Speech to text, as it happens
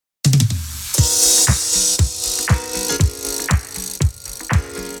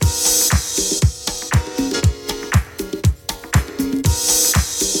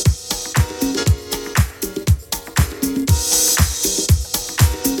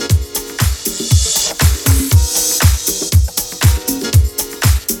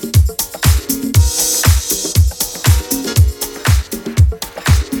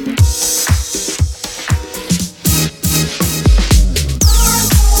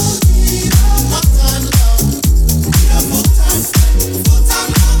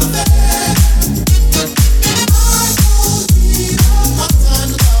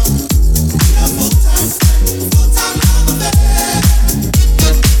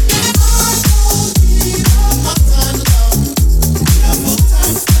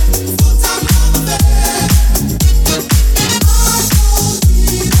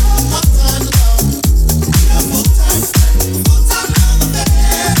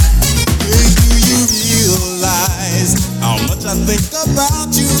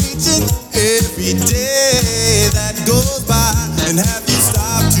confusion every day that goes by. And have you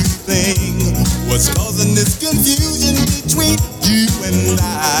stopped to think what's causing this confusion between you and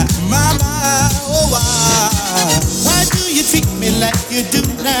I? My, oh why? Why do you treat me like you do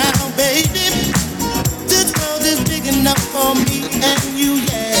now, baby? This world is big enough for me and you,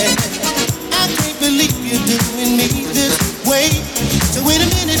 yeah. I can't believe you're doing me this way. So wait a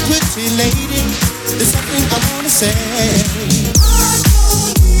minute, pretty lady, there's something I wanna say.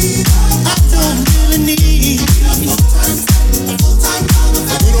 I don't really need a full-time love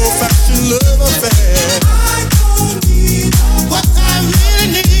affair. Good old-fashioned love affair. I don't need what I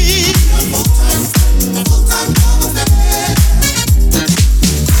really need. A full-time love affair.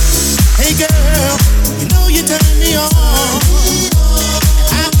 Hey girl, you know you turn me on.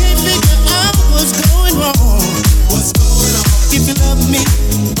 I can't figure out what's going wrong. What's going on? If you love me,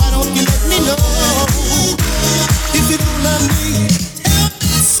 why don't you let me know? If you don't love me, tell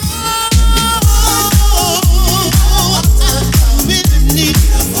me so. I really need a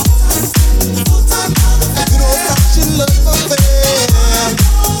full-time love affair. Good old-fashioned love affair.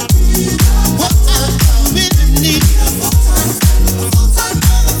 What I really need a full-time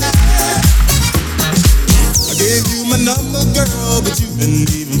love affair. I gave you my number, girl, but you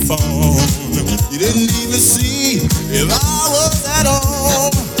didn't even phone. You didn't even see if I was at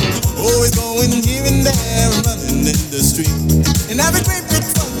home. Always going here and there, running in the street, and having great big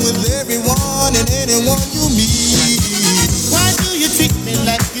fun with everyone and anyone you meet. Why do you treat me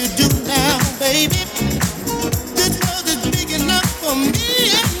like you do now, baby? This world is big enough for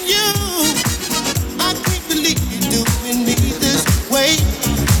me and you. I can't believe you're doing me this way.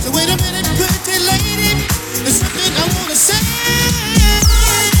 So wait a minute, pretty lady, there's something I wanna say.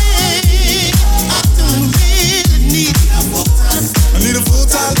 I don't really need a full-time. I need a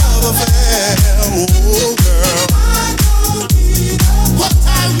full-time love affair. Oh, girl. I don't need what I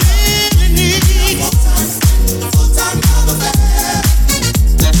really need. A full-time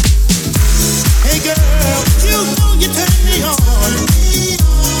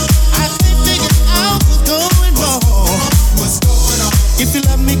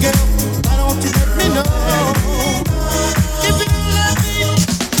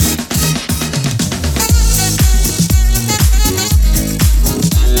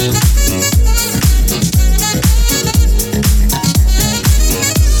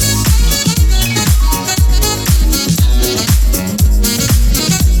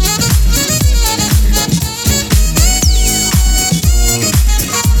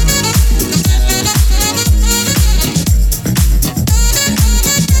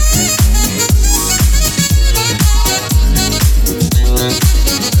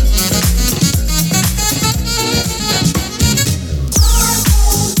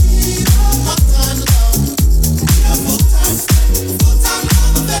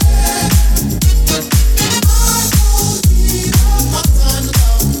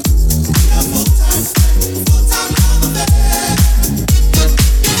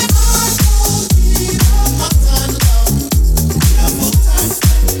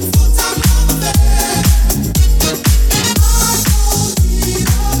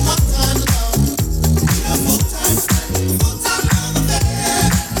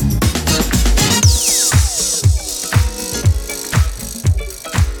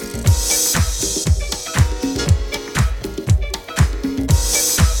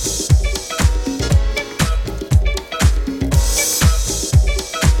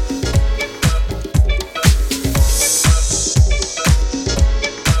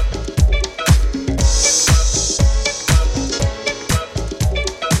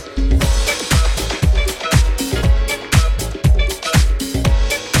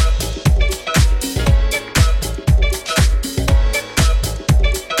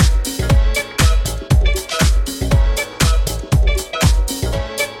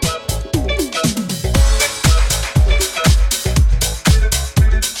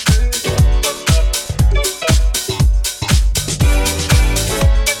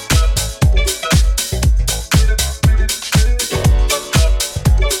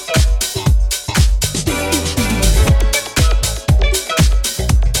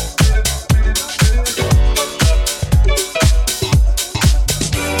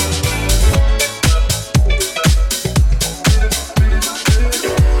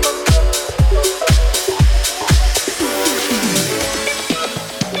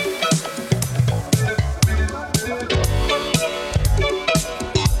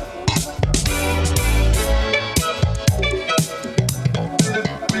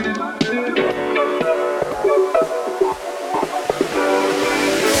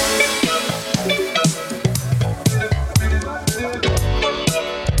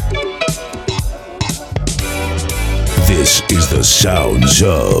is the sounds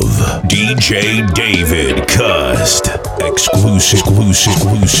of DJ David Cust. Exclusive. I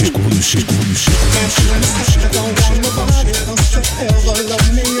don't want nobody else to ever love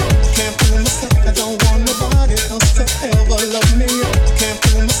me. Can't fool myself. I don't want nobody else to ever love me. Can't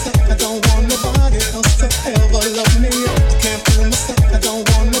fool myself. I don't want nobody else to ever love me. Can't fool myself. I don't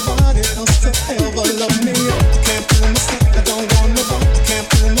want nobody else to ever love me. Can't fool myself. I don't want nobody. Can't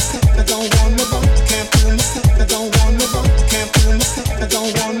fool myself. I don't want nobody. Can't fool myself. I don't want nobody. Can't fool myself. I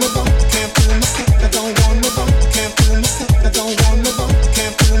don't want nobody. Can't fool myself. I don't want nobody. Can't fool myself. I don't want nobody.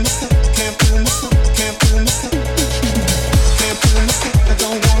 Can't fool myself. Can't fool myself. Can't fool myself. Can't fool myself. I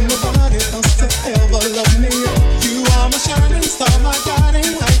don't want nobody else to ever love me. You are my shining star, my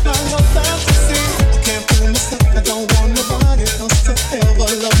guiding light, my love fantasy. Can't fool myself. I don't want nobody else to ever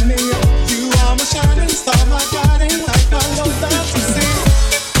love me. You are my shining star, my guiding light, my love fantasy.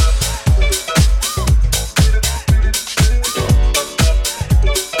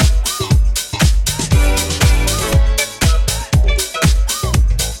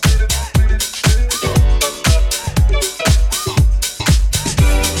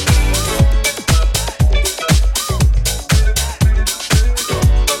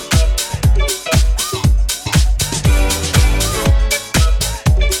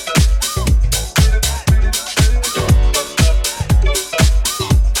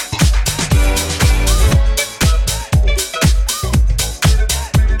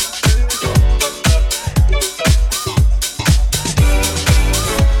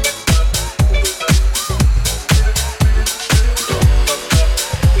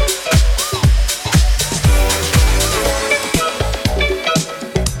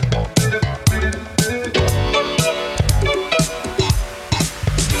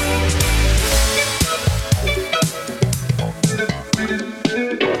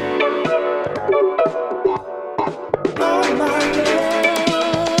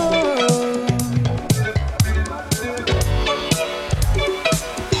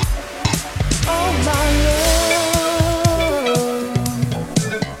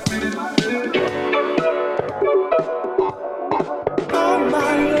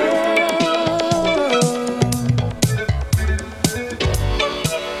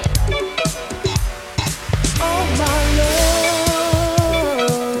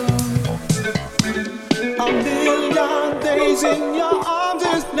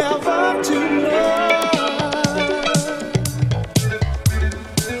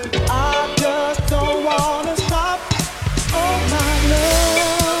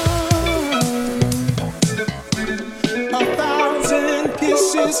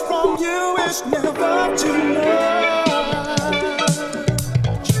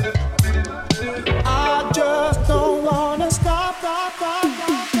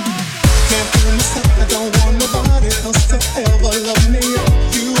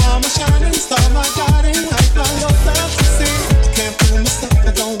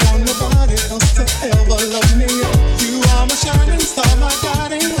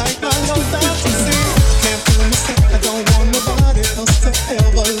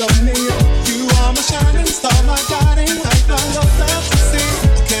 Shining star, my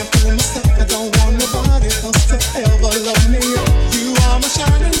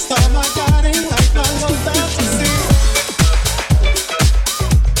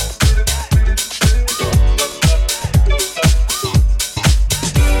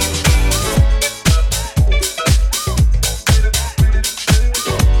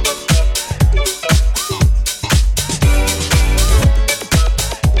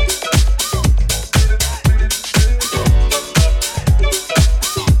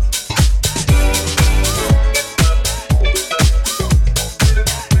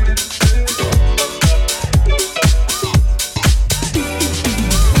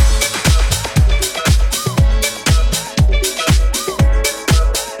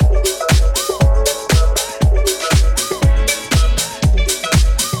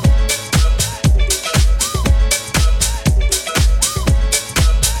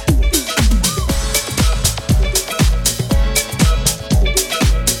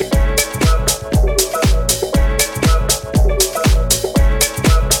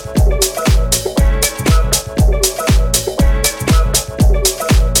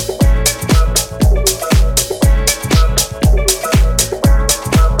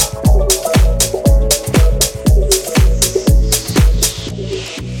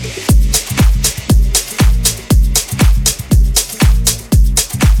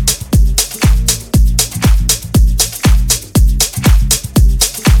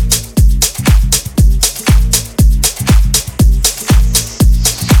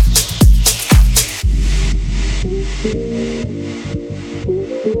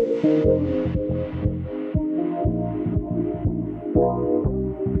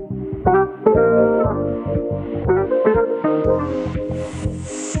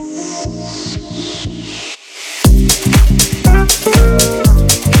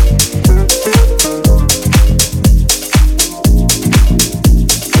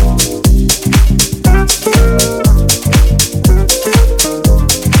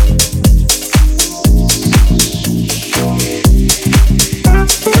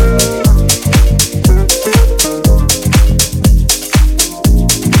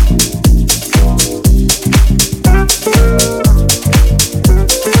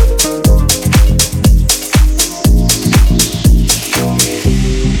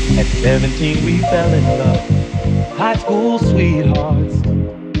We fell in love, high school sweethearts.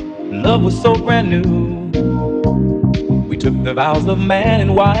 Love was so brand new. We took the vows of man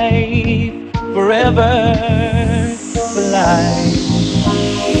and wife, forever for life.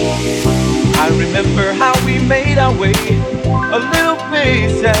 I remember how we made our way, a little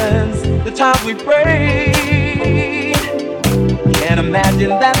patience, the times we prayed. Can't imagine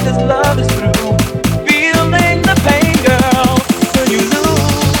that this love is through, feeling the pain, girl, when you lose.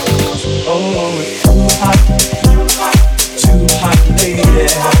 Oh, it's too hot, lady.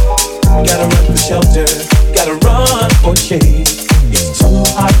 Gotta run for shelter, gotta run for shade. It's too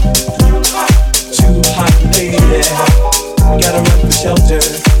hot, lady. Gotta run for shelter,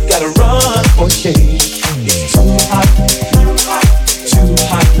 gotta run for shade. It's too hot,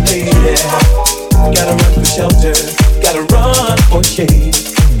 lady. Gotta run for shelter, gotta run for shade.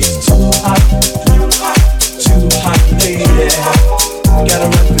 It's too hot, lady. Gotta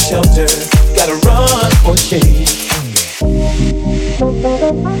run for shelter, gotta run for shade.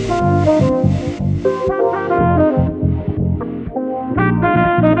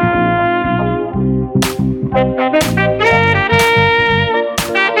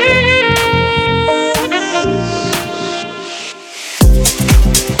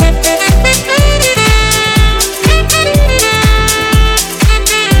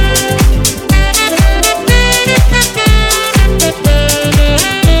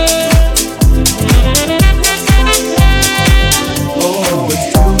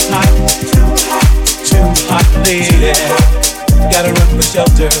 Gotta run for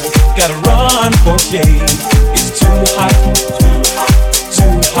shelter, gotta run for shade. It's too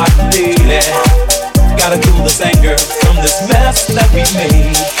hot, lady. Gotta cool this anger from this mess that we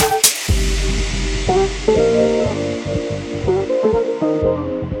made.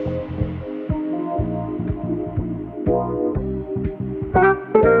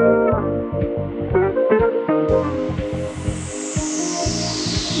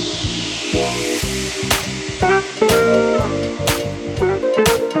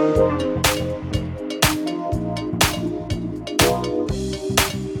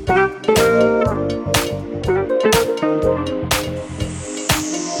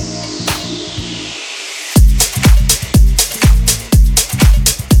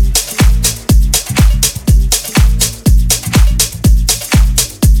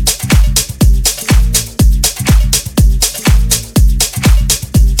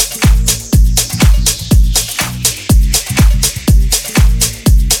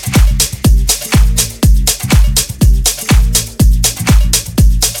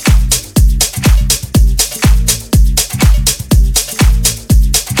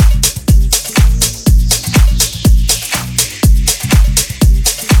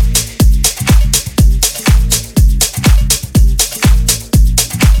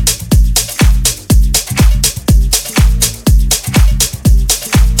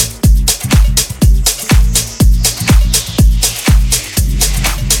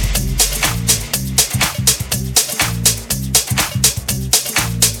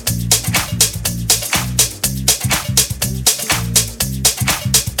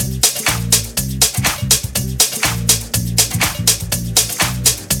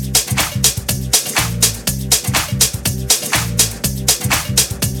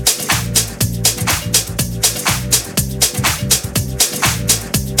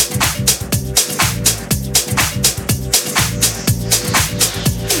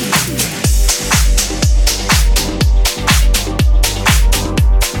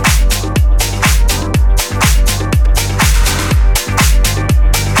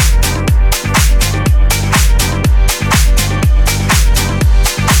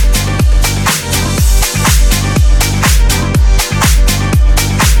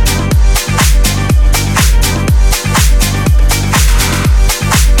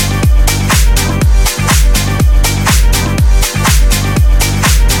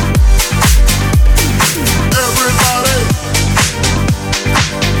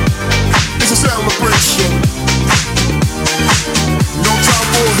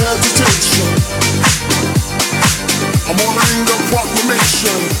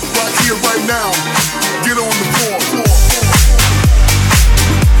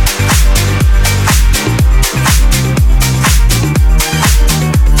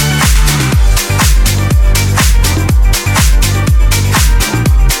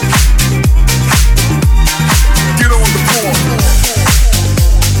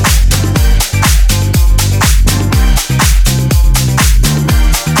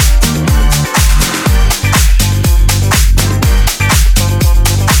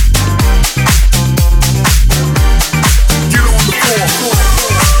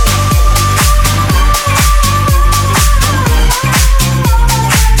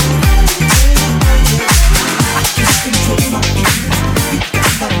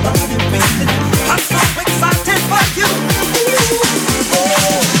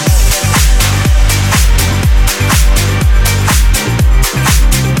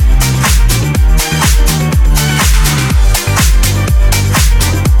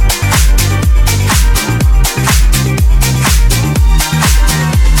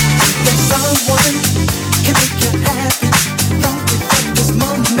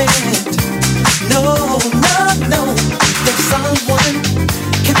 Say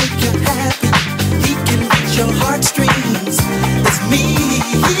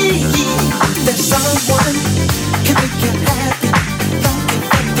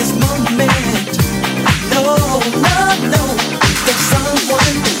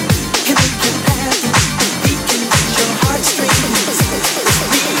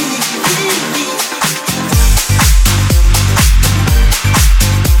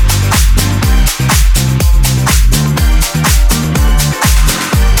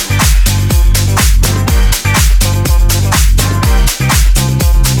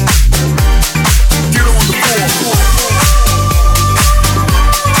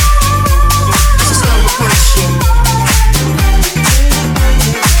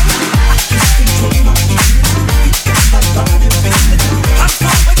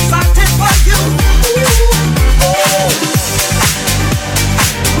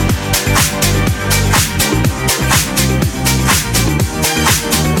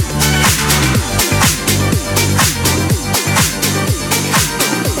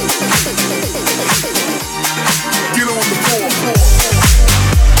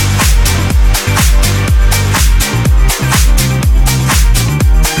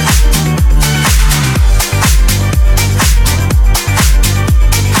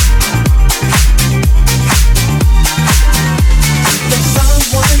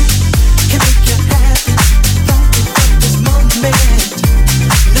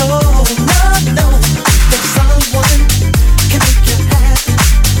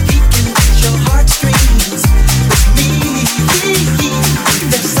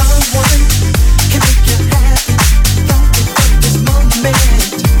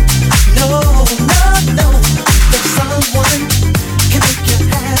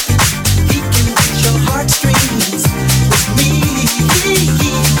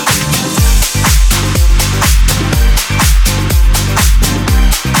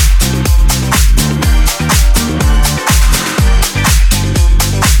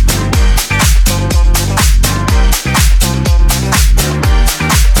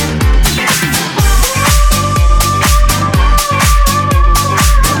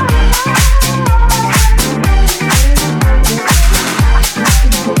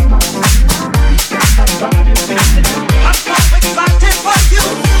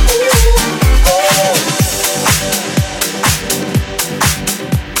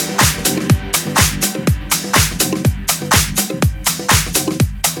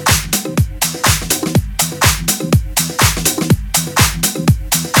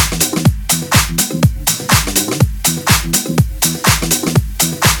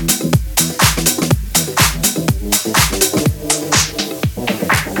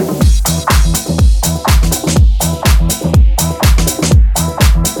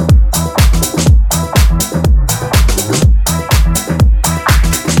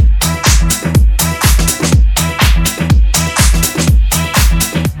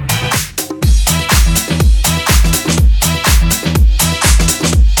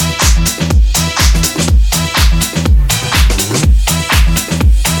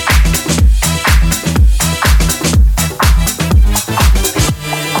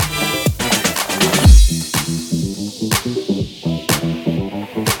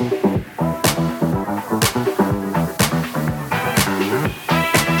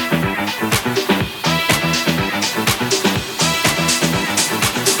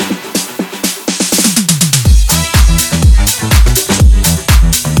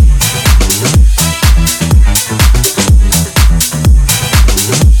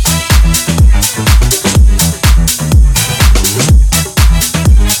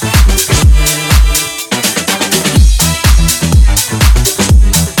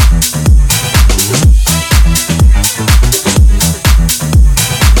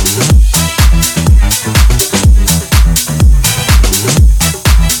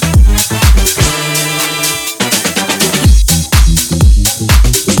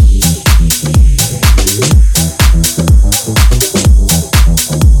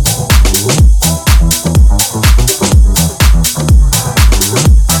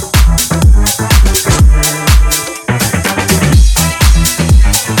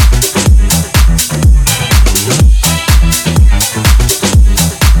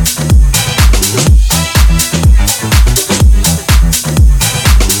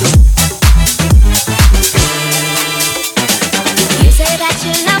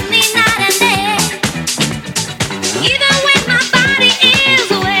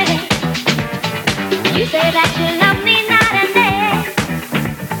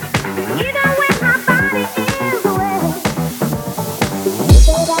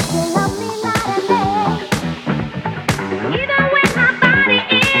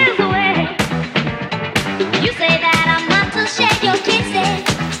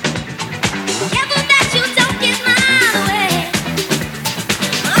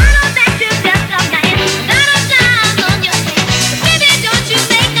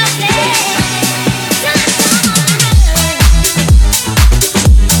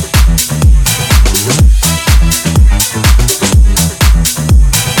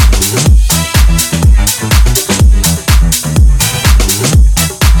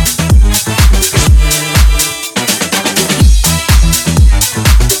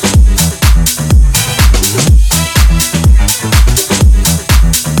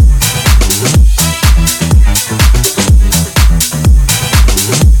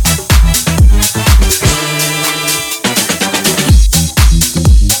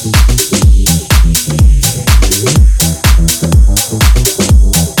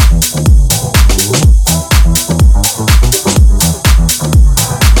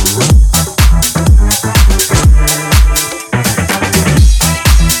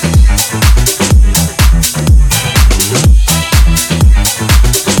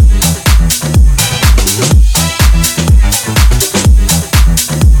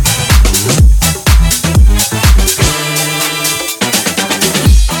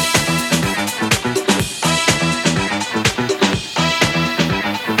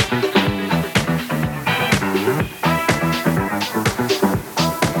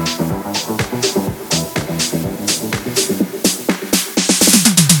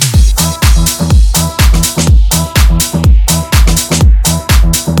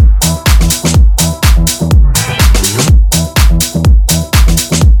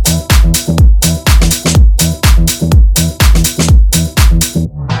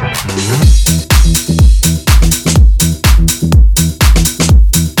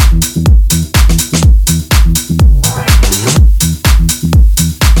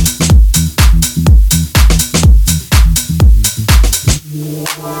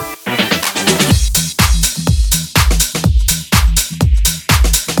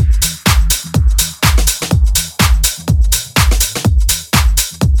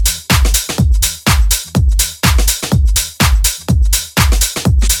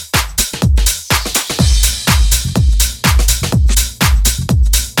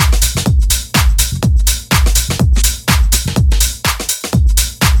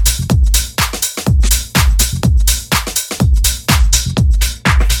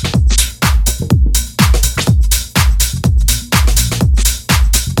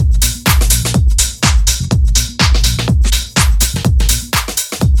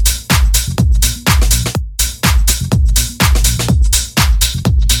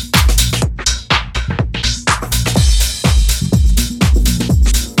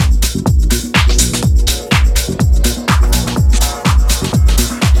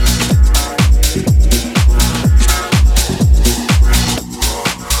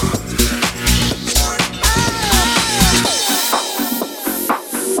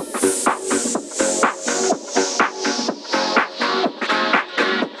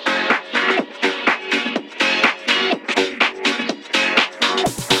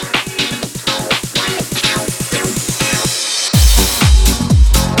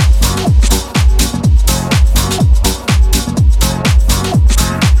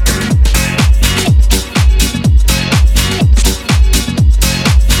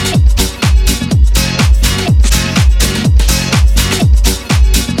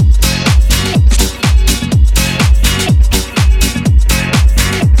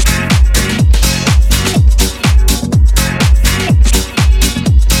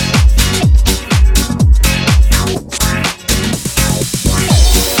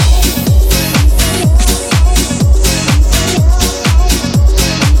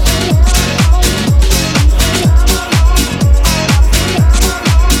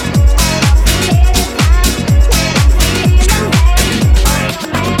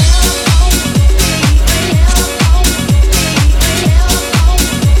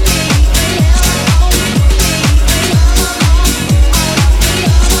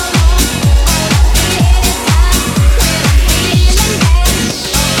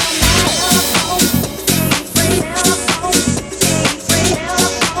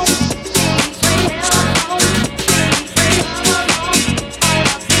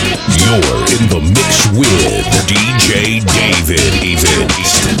David.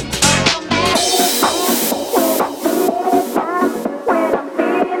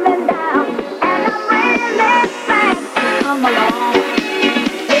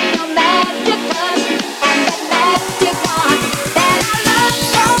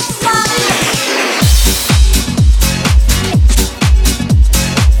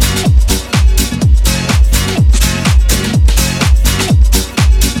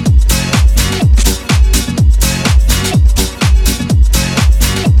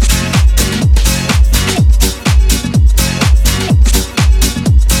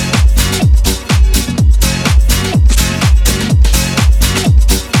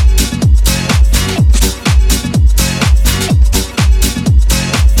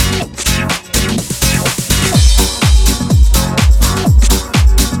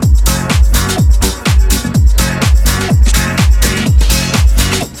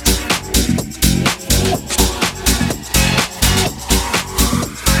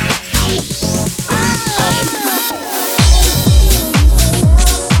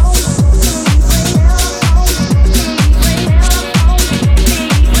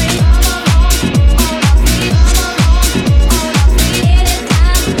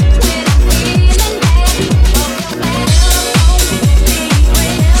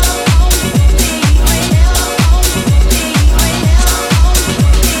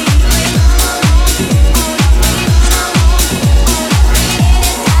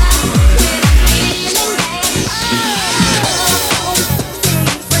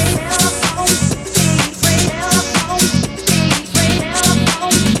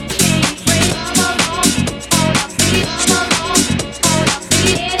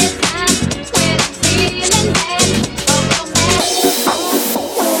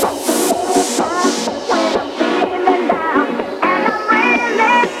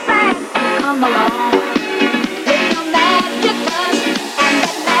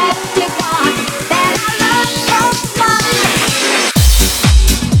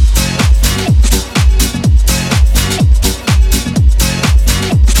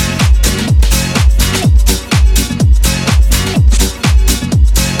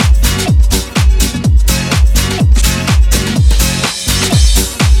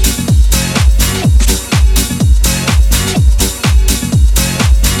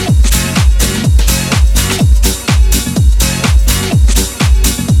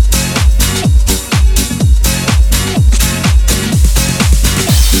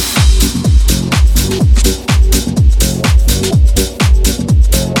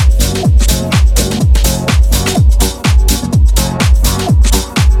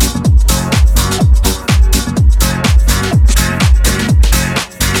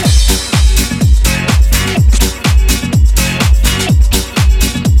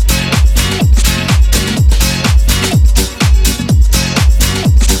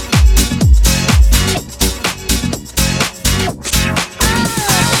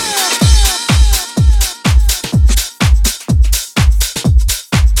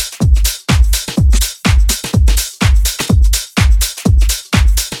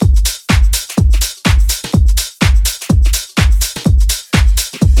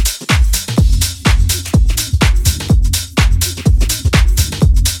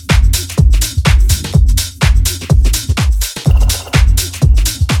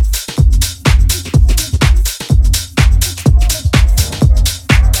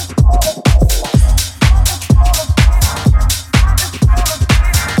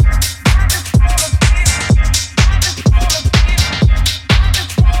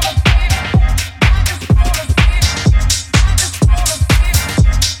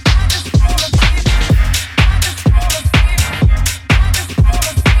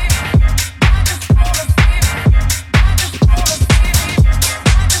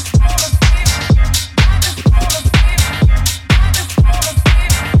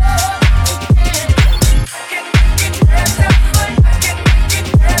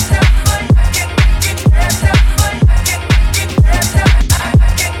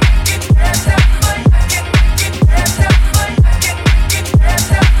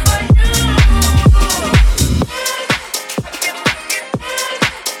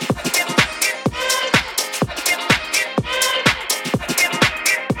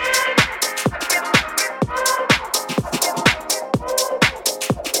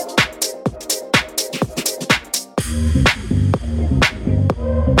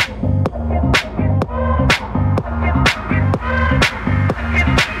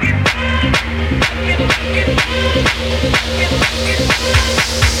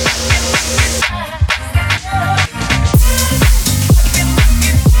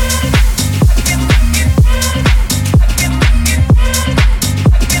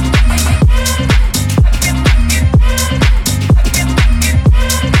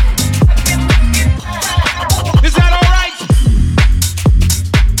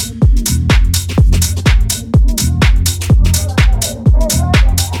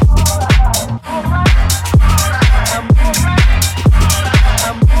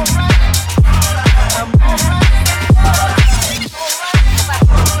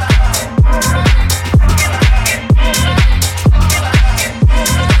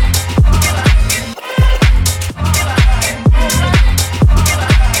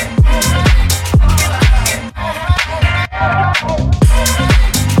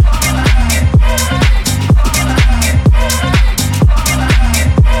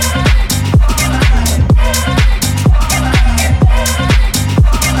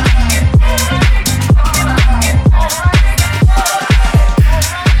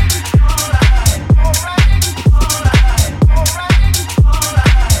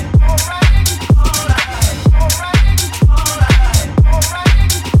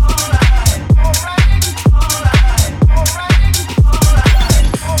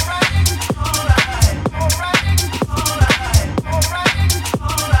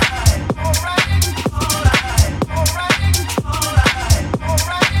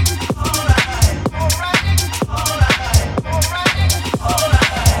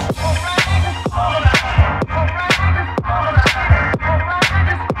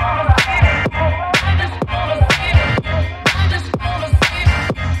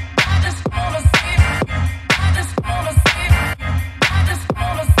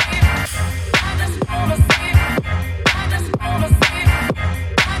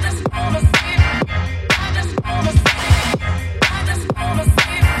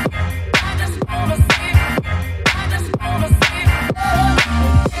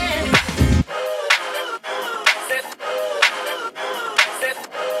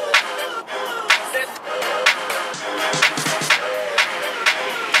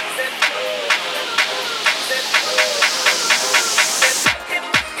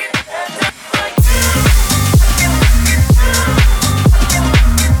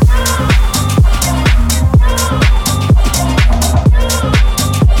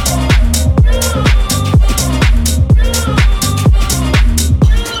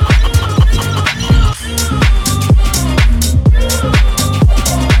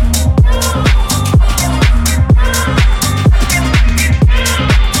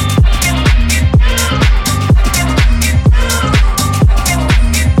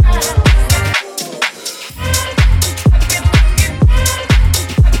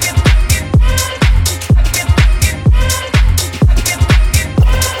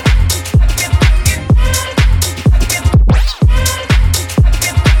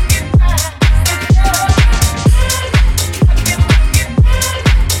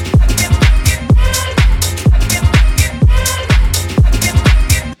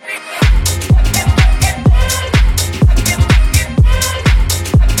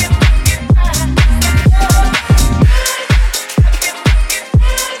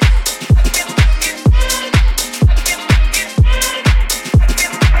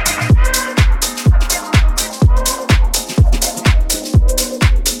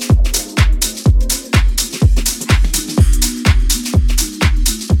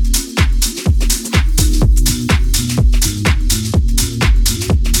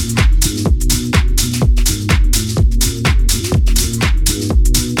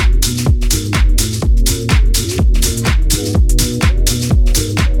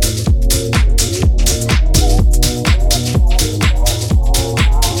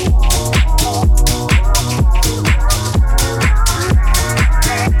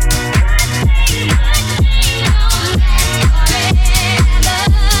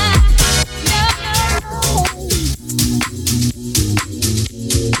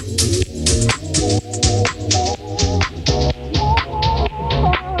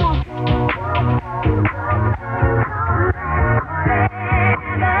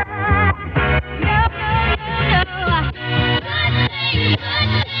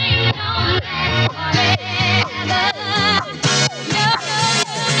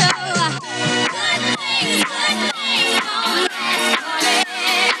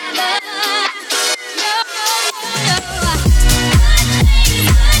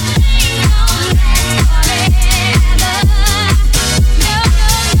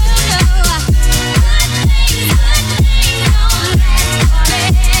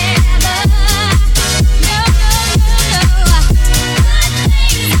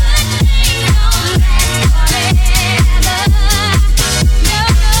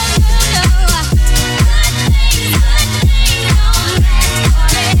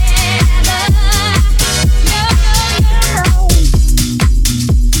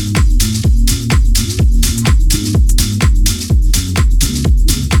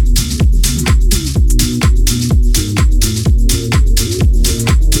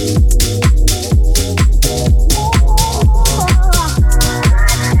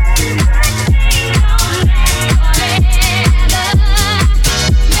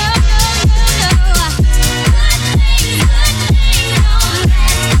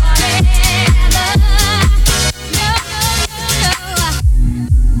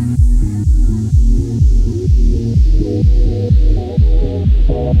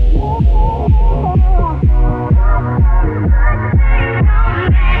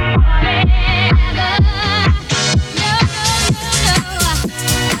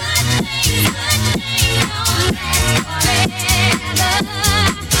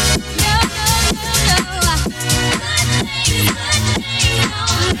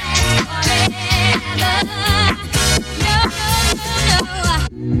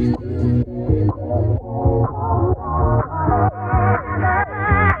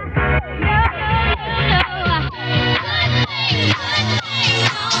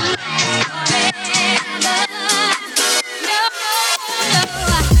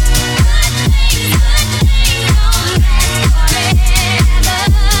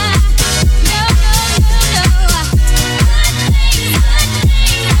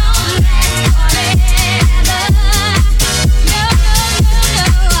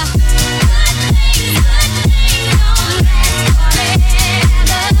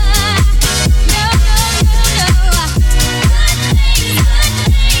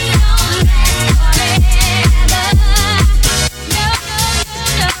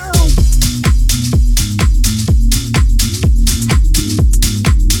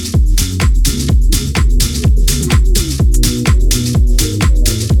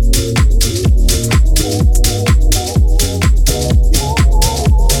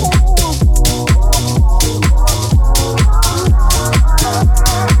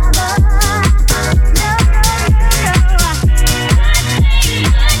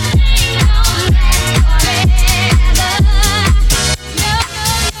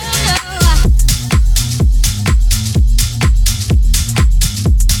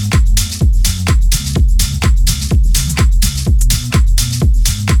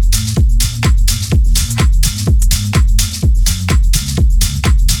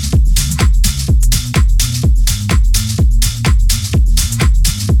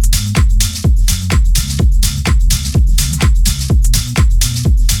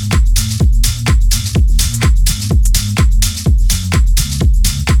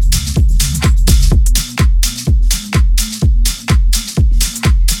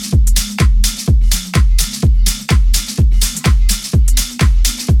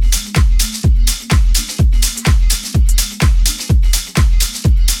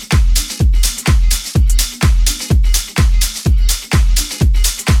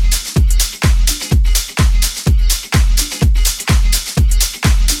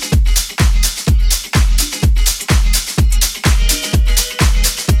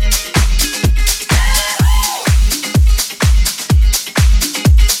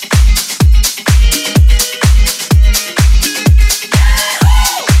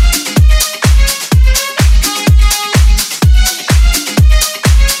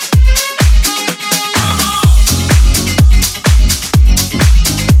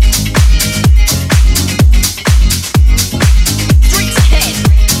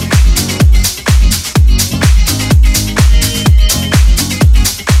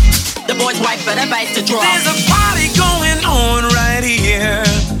 bass to drop. There's a party going on right here,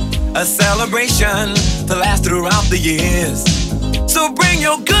 a celebration to last throughout the years. So bring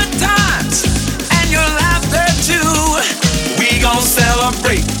your good times and your laughter too. We gon'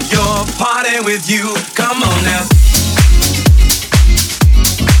 celebrate your party with you. Come on now.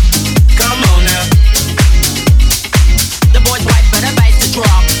 Come on now. The boys wait for the bass to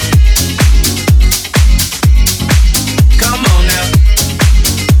drop. Come on now.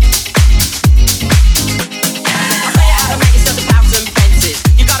 I'll tell you how to make yourself a thousand fences.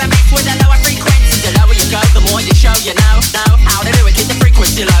 You gotta mix with the lower frequencies. The lower you go, the more you show you know how to do it. Keep the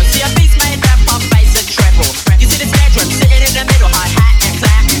frequency low. See a beat's made up of bass and treble. You see the snare drum sitting in the middle, hi-hat and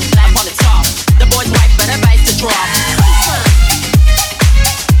clap on the top. The boys wait for the bass to drop.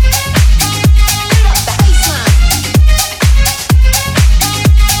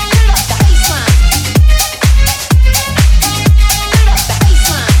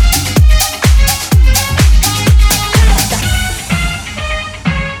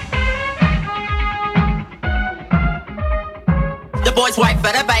 The boys wait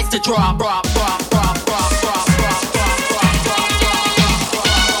for the bass to drop, drop, drop, drop, drop, drop, drop, drop, drop, drop,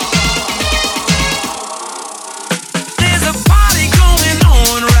 drop. There's a party going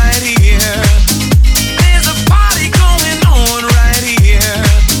on right here. There's a party going on right here.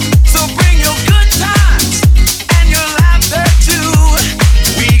 So bring your good times and your laughter too.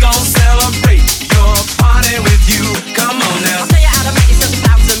 We gon' celebrate your party with you. Come on now. I'll tell you how to make yourself a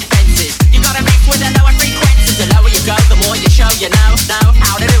thousand fences. You gotta mix with the lower frequencies. The lower you go, the more you show you know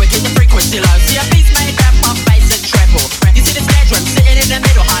how to do it. Keep the frequency low. See a beat's made up of bass and treble. You see the snare drum sitting in the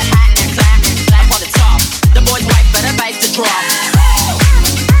middle, hi-hat and clap on the top. The boys wait for the bass to drop.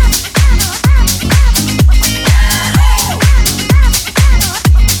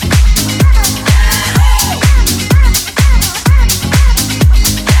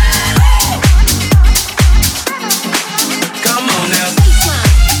 Come on now.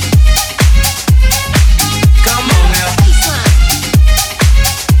 Come on now.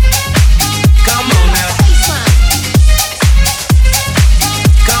 Come on now.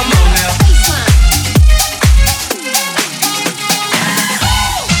 Come on now.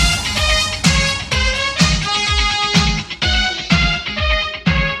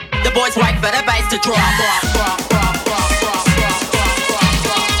 The boys wait for the bass to drop. Drop, drop, drop, drop, drop, drop, drop,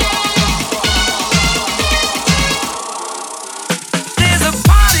 drop, drop, drop. There's a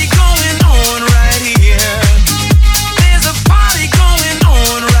party going on right here. There's a party going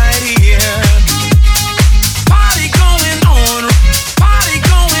on right here. Party going on. Party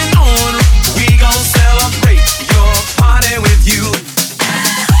going on. We gon' celebrate your party with you.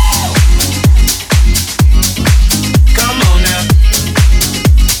 Come on now.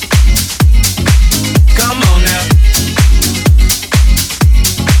 Come on now.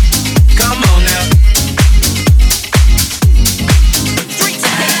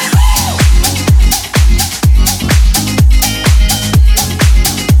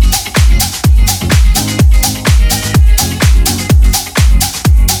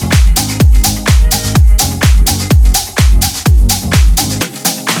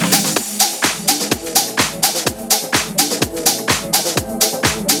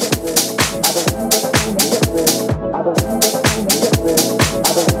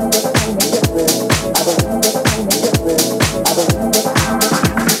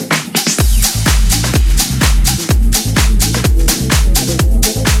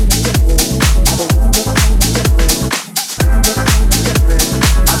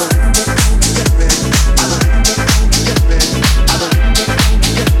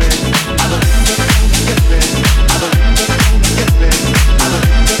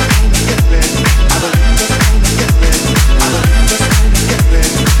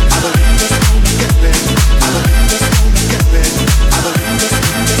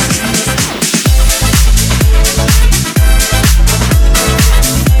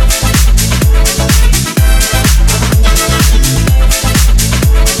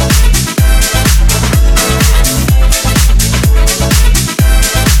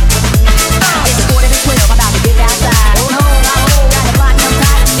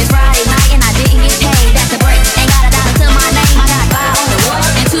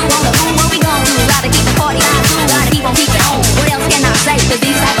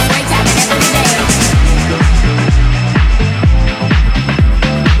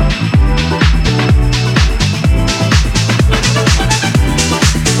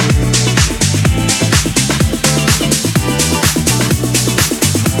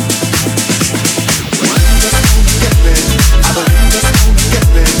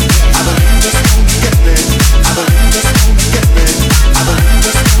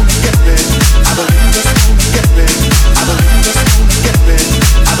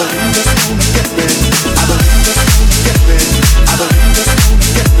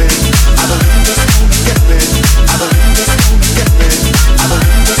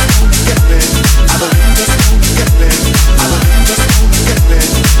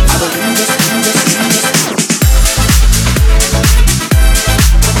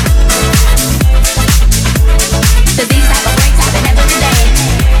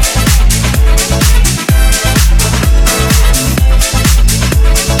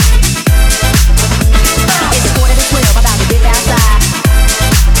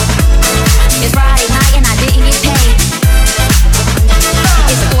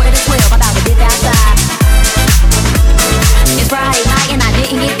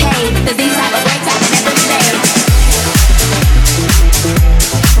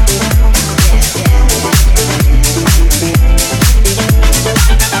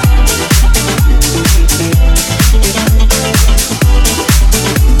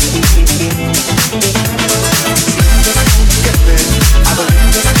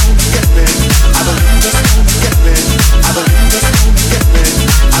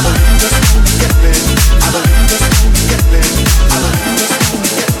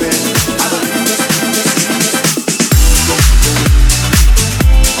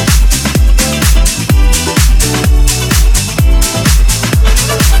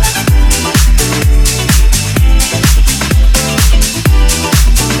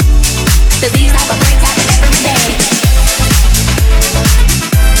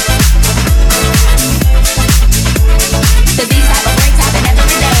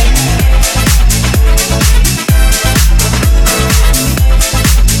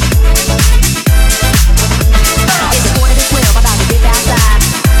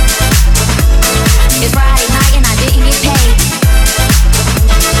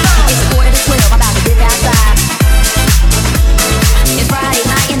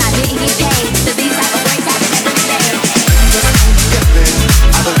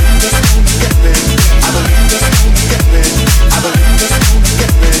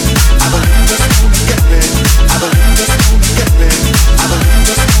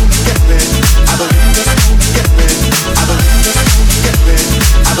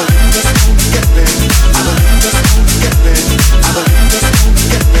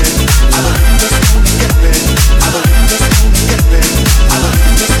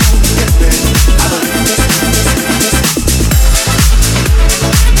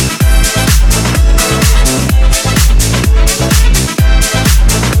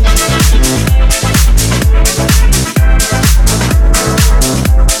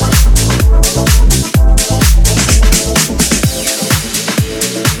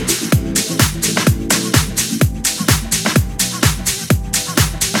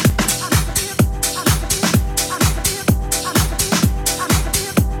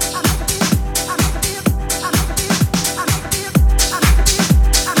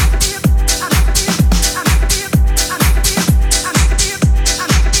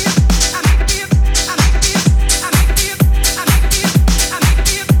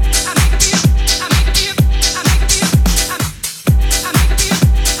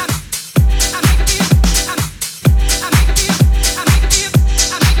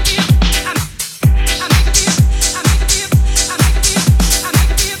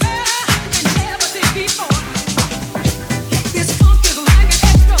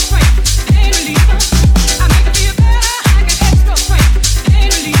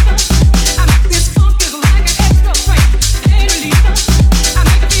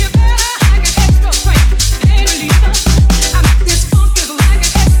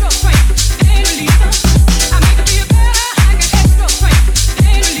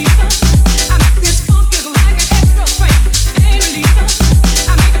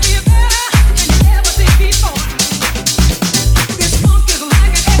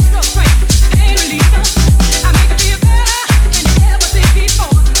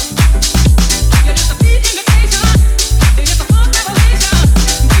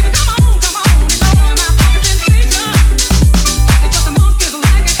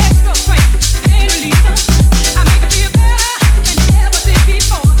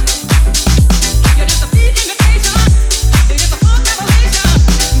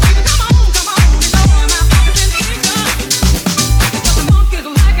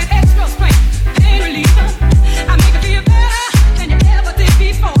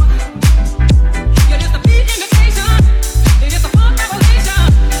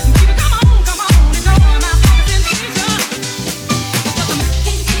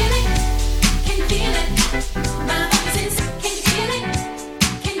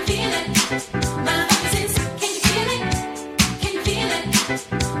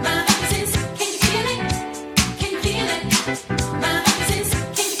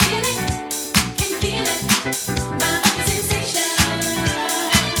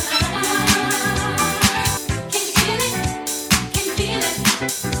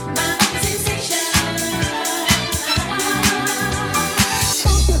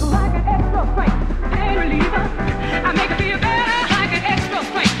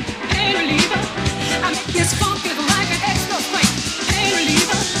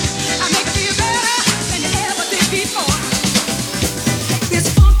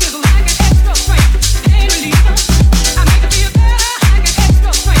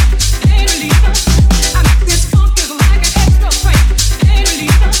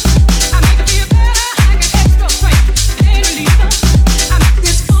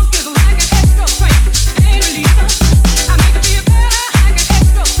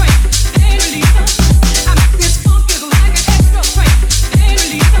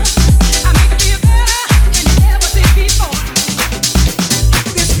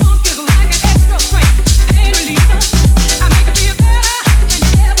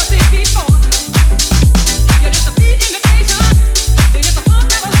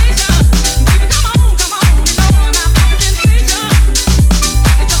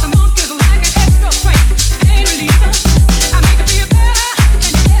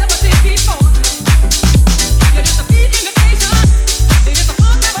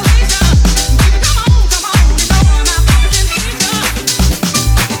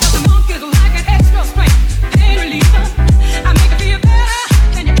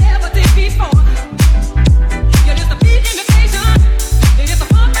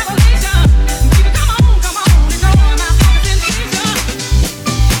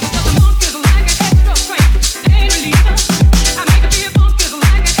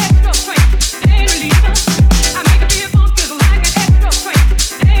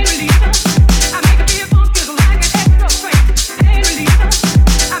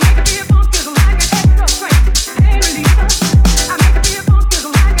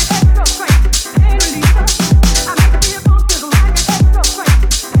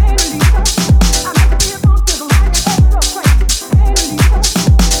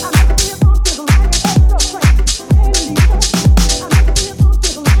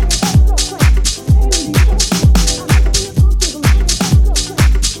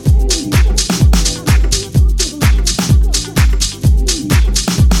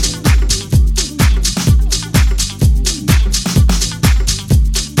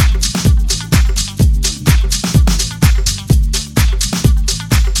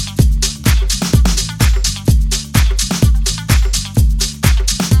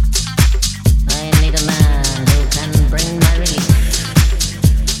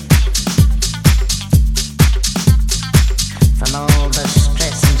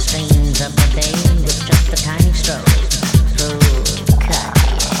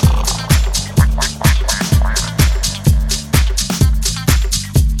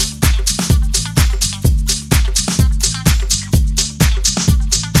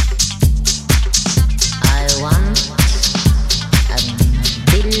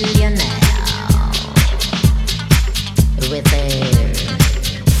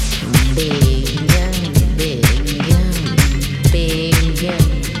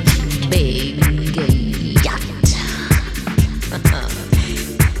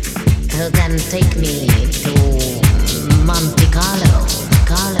 who can take me to Monte Carlo,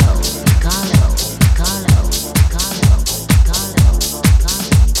 Carlo, Carlo, Carlo, Carlo,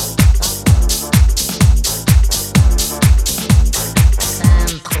 Carlo,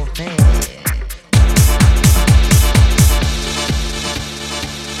 Saint-Tropez.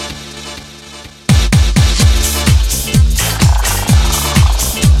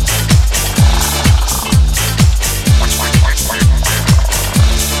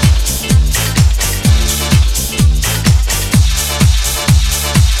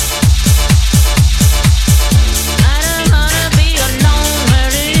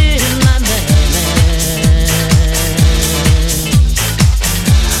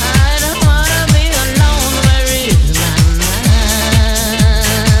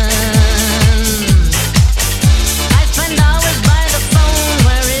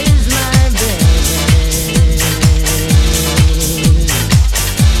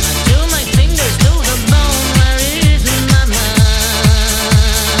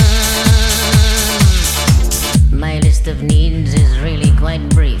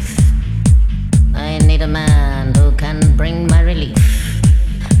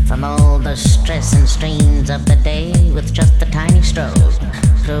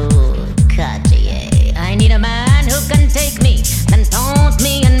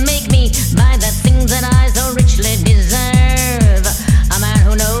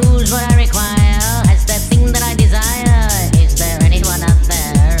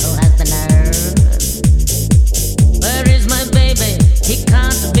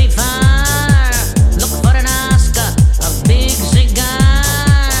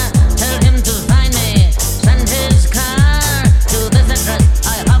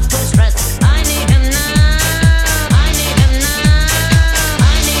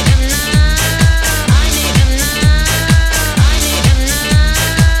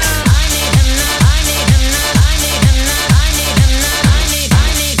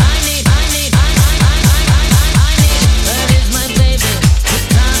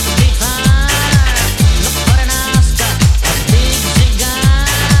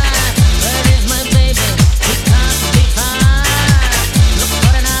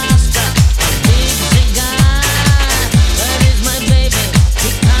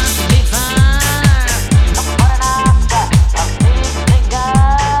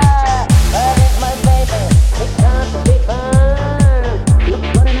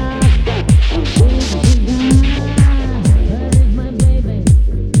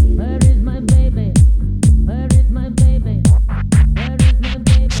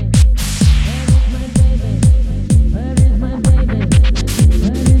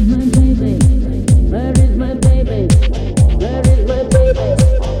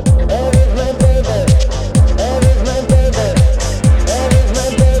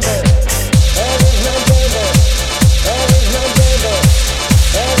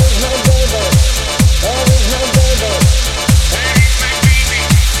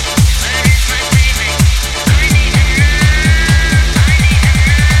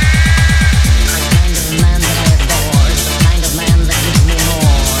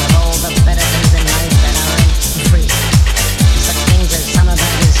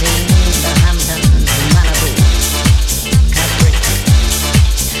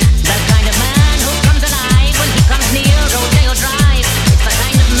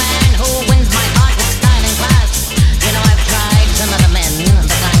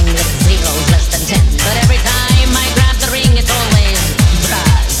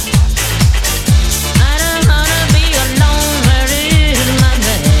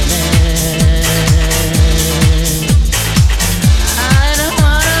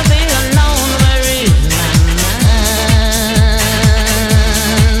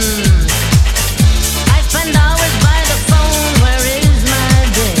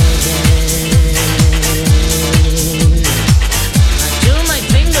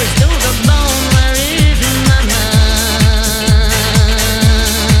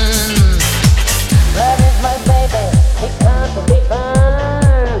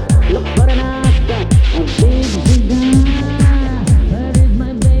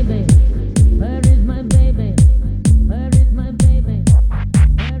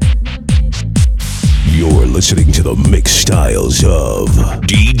 listening to the mix styles of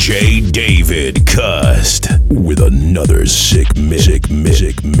DJ David Cust with another sick music.